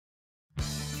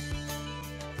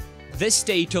The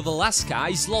state of Alaska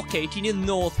is located in the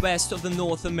northwest of the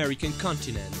North American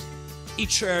continent. It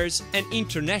shares an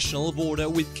international border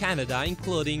with Canada,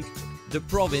 including the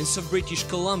province of British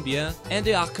Columbia and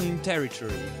the Yukon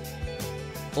Territory.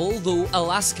 Although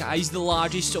Alaska is the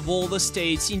largest of all the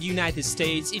states in the United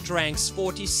States, it ranks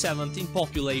 47th in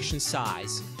population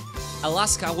size.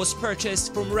 Alaska was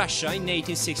purchased from Russia in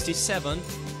 1867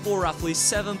 for roughly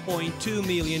 $7.2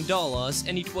 million,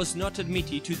 and it was not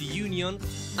admitted to the Union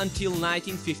until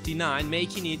 1959,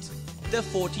 making it the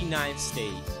 49th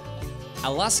state.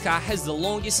 Alaska has the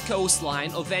longest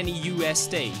coastline of any US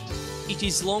state. It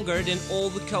is longer than all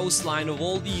the coastline of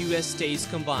all the US states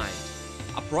combined.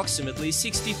 Approximately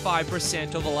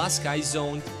 65% of Alaska is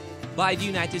owned by the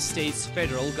United States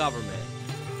federal government.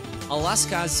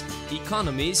 Alaska's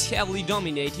economy is heavily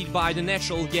dominated by the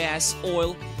natural gas,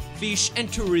 oil, fish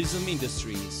and tourism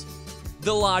industries.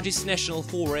 The largest national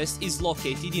forest is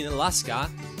located in Alaska.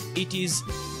 It is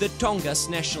the Tongass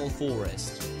National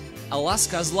Forest.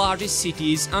 Alaska's largest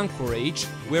city is Anchorage,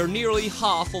 where nearly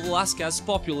half of Alaska's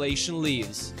population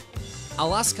lives.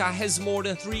 Alaska has more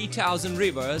than 3,000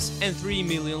 rivers and 3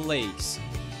 million lakes.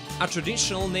 A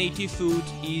traditional native food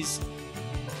is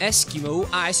Eskimo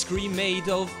ice cream made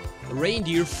of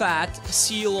reindeer fat,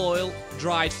 seal oil,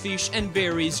 dried fish and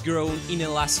berries grown in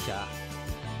Alaska.